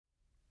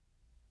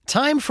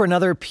Time for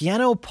another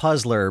piano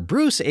puzzler.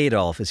 Bruce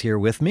Adolph is here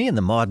with me in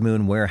the Maud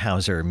Moon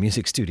Weyerhaeuser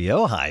Music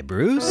Studio. Hi,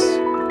 Bruce.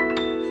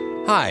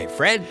 Hi,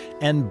 Fred.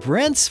 And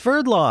Brent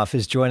Sverdloff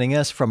is joining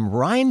us from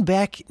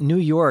Rhinebeck, New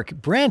York.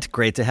 Brent,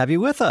 great to have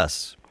you with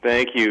us.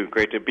 Thank you.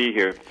 Great to be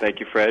here. Thank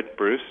you, Fred.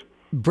 Bruce?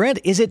 Brent,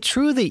 is it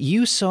true that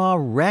you saw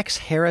Rex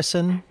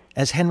Harrison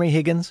as Henry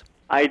Higgins?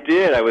 I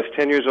did. I was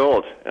 10 years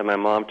old, and my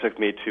mom took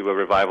me to a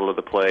revival of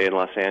the play in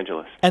Los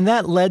Angeles. And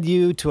that led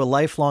you to a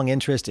lifelong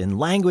interest in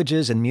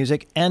languages and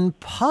music and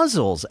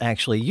puzzles,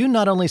 actually. You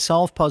not only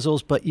solve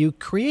puzzles, but you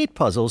create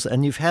puzzles,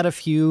 and you've had a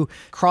few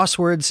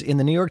crosswords in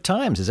the New York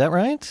Times. Is that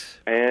right?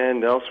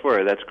 And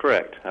elsewhere. That's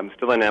correct. I'm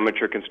still an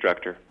amateur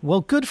constructor.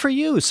 Well, good for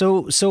you.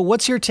 So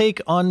what's your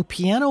take on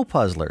piano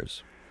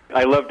puzzlers?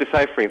 I love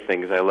deciphering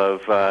things. I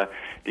love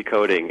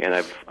decoding, and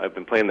I've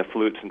been playing the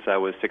flute since I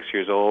was 6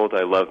 years old.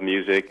 I love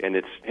music and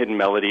its hidden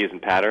melodies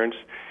and patterns.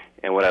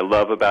 And what I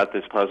love about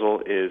this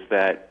puzzle is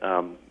that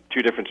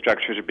two different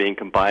structures are being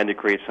combined to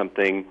create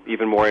something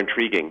even more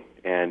intriguing.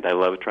 And I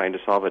love trying to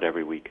solve it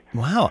every week.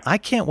 Wow, I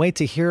can't wait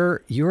to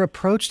hear your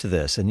approach to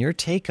this and your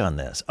take on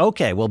this.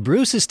 Okay, well,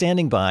 Bruce is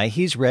standing by.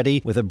 He's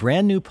ready with a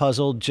brand new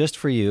puzzle just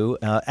for you.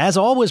 As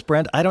always,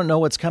 Brent, I don't know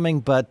what's coming,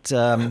 but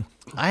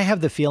I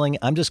have the feeling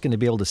I'm just going to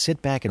be able to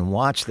sit back and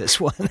watch this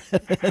one.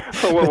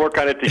 We'll work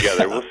on it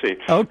together. We'll see.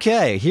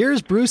 Okay,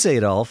 here's Bruce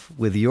Adolph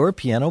with your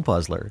piano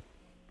puzzler.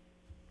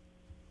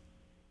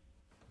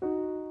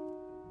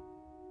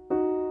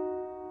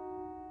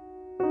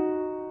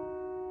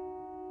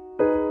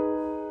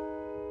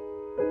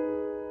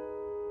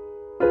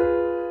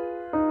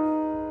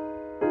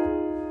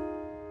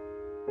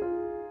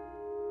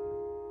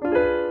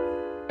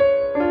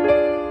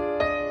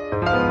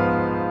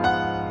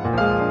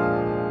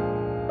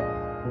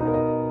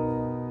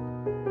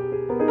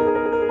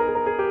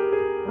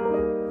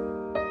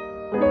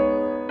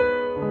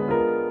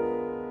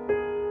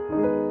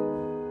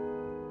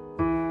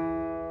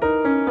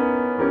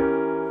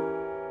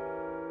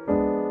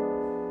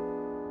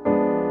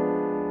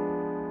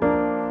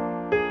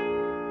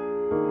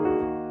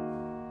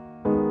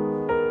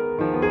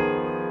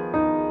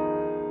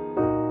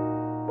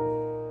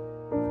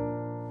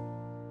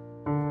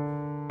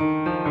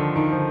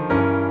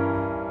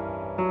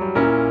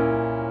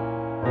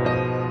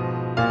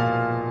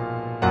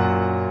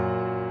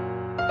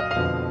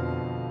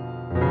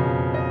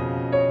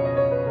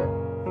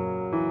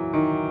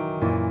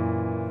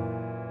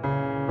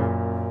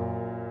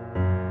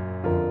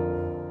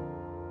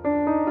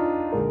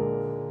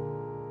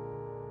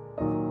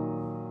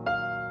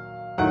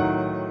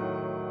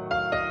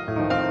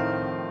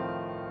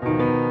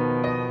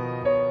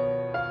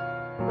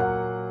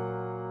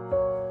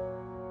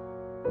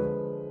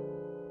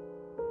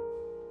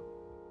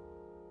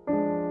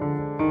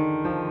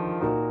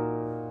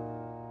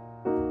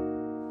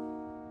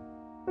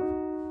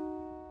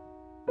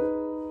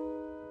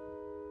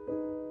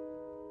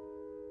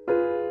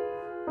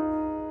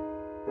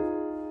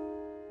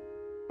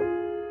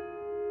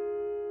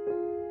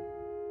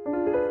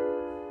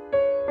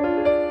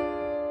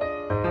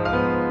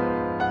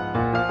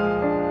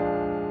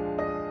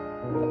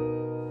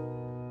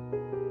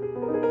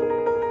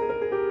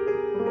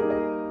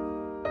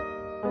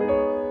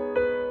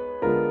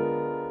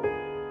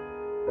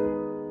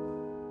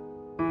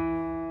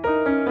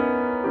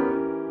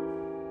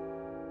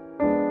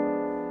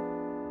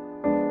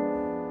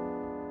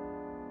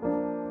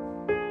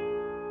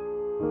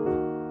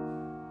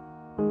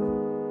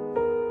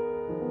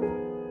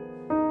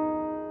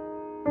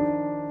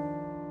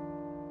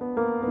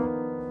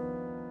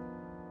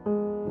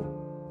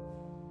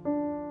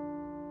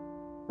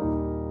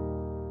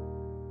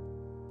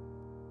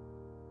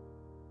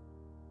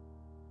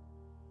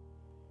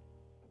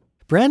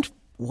 Brent,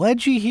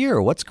 what'd you hear?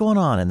 What's going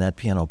on in that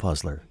piano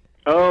puzzler?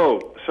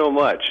 Oh, so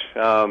much.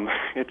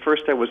 At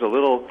first I was a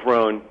little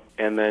thrown,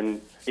 and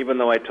then even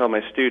though I tell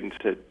my students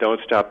to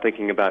don't stop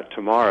thinking about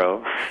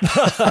tomorrow,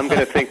 I'm going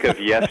to think of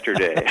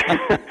yesterday.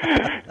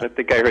 I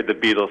think I heard the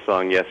Beatles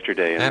song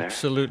Yesterday in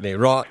Absolutely.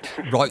 Right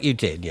you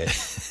did,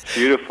 yes.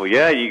 Beautiful.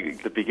 Yeah,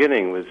 the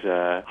beginning was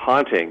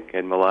haunting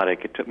and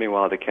melodic. It took me a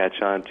while to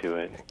catch on to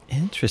it.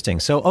 Interesting.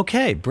 So,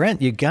 okay,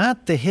 Brent, you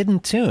got the hidden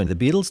tune, the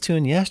Beatles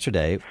tune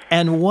Yesterday.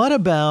 And what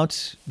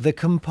about the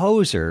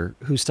composer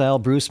whose style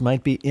Bruce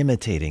might be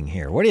imitating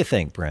here? What do you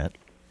think, Brent?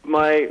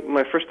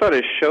 My first thought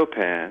is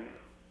Chopin.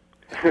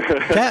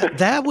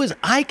 that was,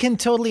 I can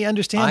totally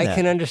understand that. I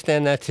can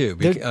understand that too.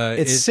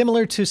 It's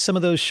similar to some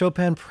of those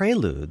Chopin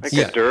preludes.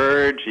 Like a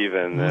dirge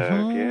even.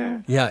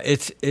 Yeah,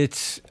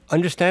 it's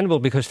understandable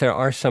because there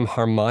are some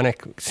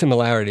harmonic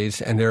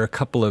similarities and there are a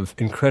couple of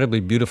incredibly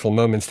beautiful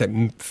moments that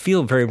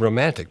feel very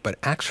romantic, but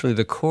actually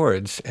the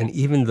chords and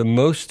even the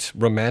most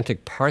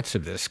romantic parts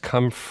of this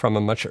come from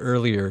a much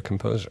earlier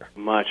composer.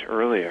 Much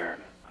earlier.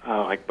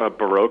 Like a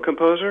Baroque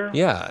composer?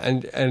 Yeah,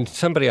 and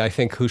somebody I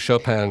think who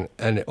Chopin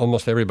and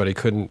almost everybody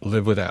couldn't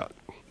live without.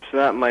 So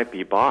that might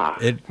be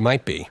Bach. It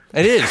might be.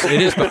 It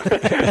is Bach.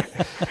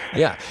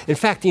 Yeah. In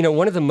fact,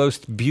 one of the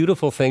most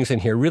beautiful things in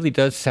here really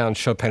does sound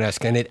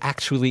Chopinesque, and it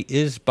actually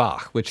is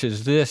Bach, which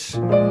is this.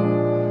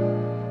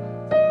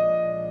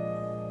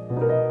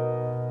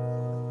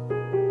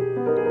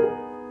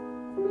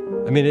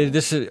 I mean,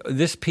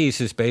 this piece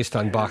is based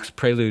on Bach's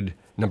Prelude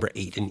Number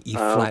 8 in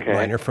E-flat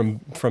minor from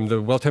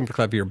the Well-Tempered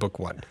Clavier, Book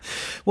 1.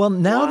 Well,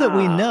 now that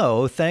we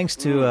know, thanks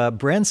to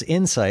Brent's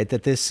insight,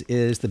 that this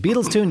is the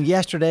Beatles tune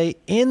Yesterday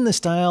in the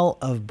style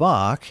of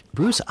Bach,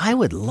 Bruce, I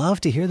would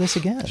love to hear this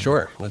again.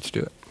 Sure, let's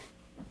do it.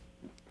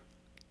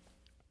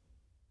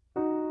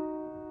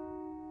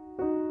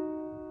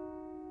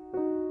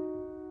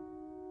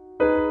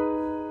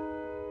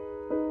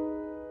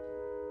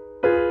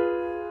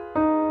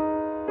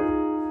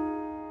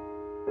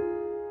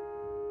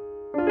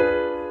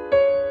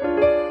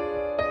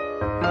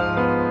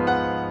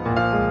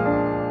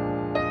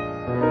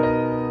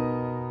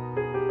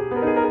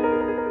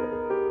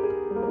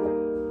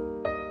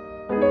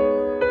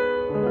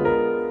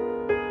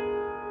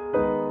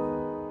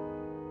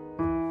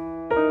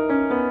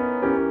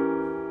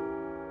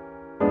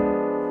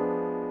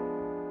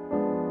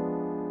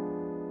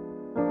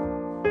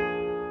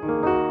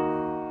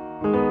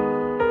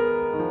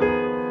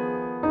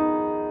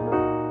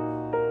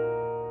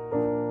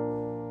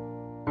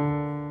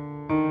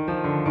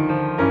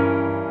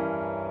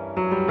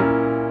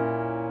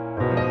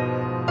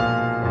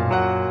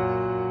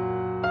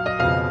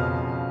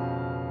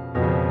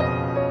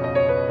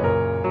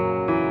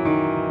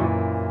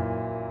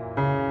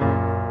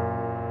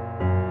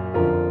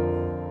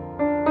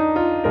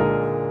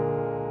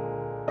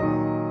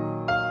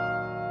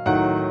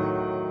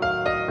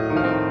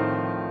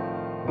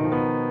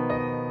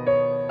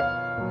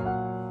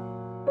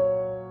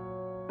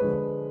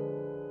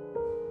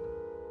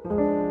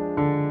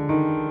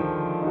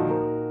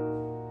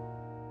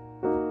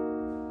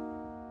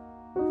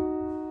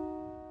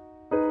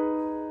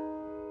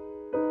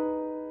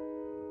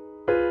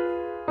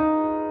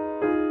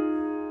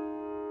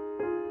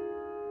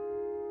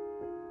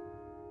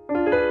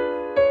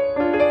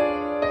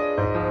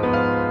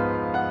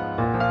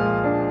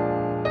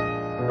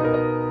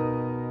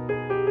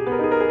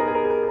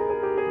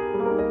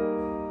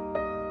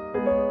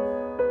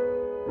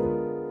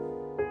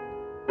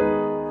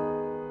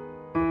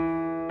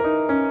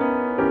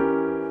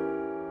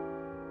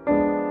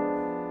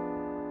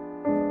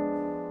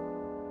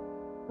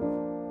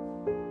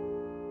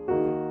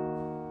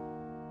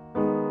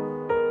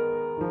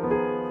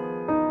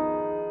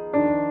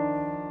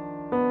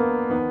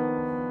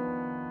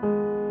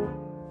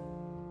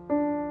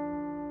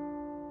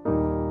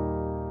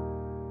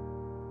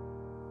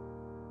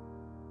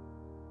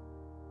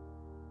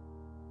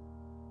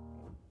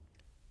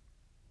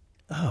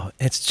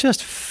 It's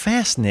just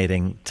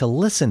fascinating to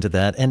listen to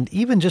that, and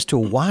even just to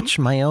watch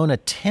my own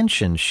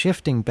attention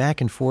shifting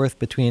back and forth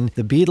between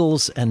the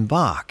Beatles and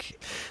Bach.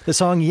 The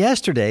song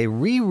Yesterday,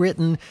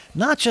 rewritten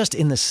not just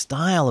in the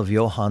style of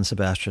Johann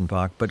Sebastian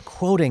Bach, but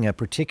quoting a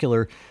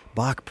particular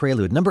Bach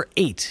prelude, number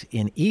 8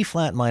 in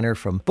E-flat minor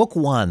from Book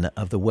 1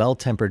 of the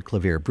Well-Tempered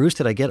Clavier. Bruce,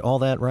 did I get all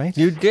that right?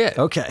 You did.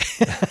 Okay.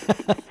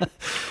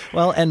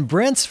 Well, and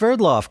Brent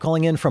Sverdloff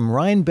calling in from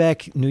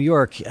Rhinebeck, New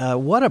York.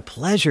 What a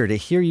pleasure to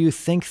hear you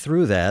think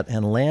through that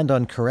and land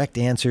on correct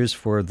answers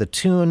for the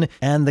tune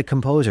and the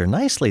composer.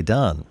 Nicely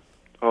done.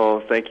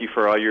 Oh, thank you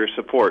for all your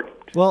support.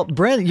 Well,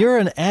 Brent, you're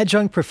an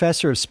adjunct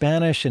professor of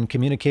Spanish and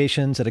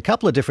communications at a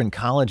couple of different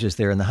colleges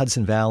there in the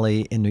Hudson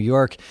Valley in New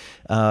York.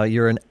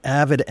 You're an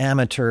avid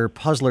amateur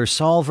puzzler,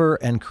 solver,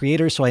 and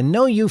creator, so I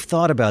know you've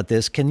thought about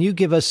this. Can you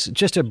give us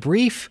just a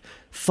brief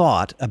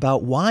thought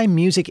about why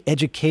music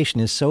education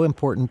is so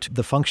important to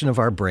the function of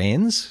our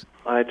brains?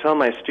 I tell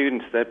my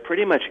students that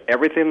pretty much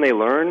everything they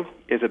learn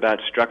is about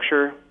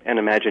structure and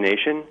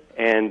imagination,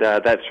 and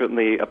that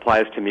certainly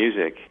applies to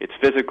music. It's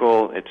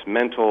physical, it's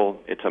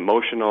mental, it's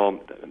emotional.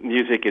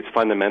 Music is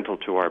fundamental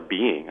to our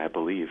being, I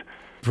believe.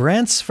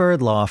 Brent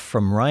Sverdloff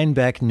from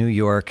Rhinebeck, New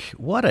York.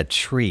 What a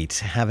treat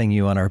having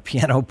you on our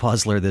Piano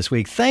Puzzler this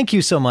week. Thank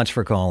you so much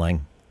for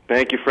calling.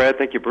 Thank you, Fred.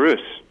 Thank you, Bruce.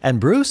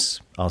 And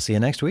Bruce, I'll see you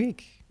next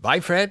week. Bye,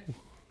 Fred.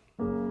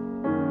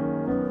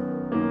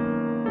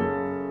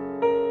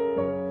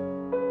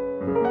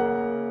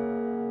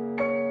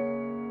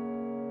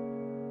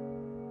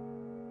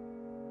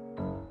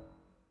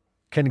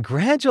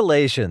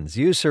 Congratulations,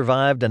 you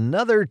survived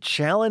another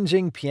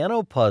challenging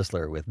Piano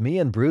Puzzler with me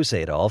and Bruce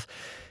Adolphe.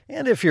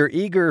 And if you're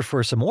eager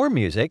for some more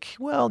music,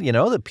 well, you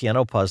know, the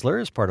Piano Puzzler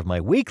is part of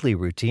my weekly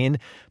routine,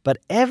 but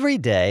every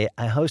day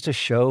I host a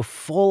show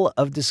full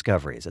of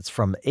discoveries. It's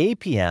from 8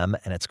 p.m.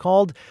 and it's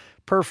called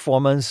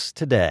Performance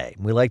Today.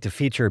 We like to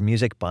feature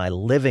music by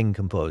living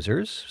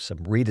composers, some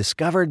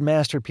rediscovered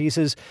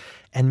masterpieces,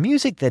 and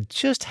music that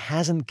just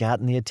hasn't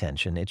gotten the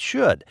attention it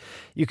should.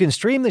 You can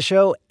stream the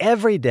show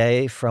every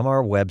day from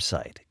our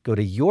website. Go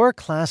to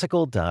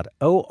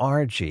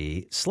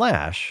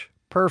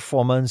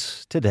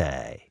yourclassical.org/performance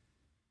today.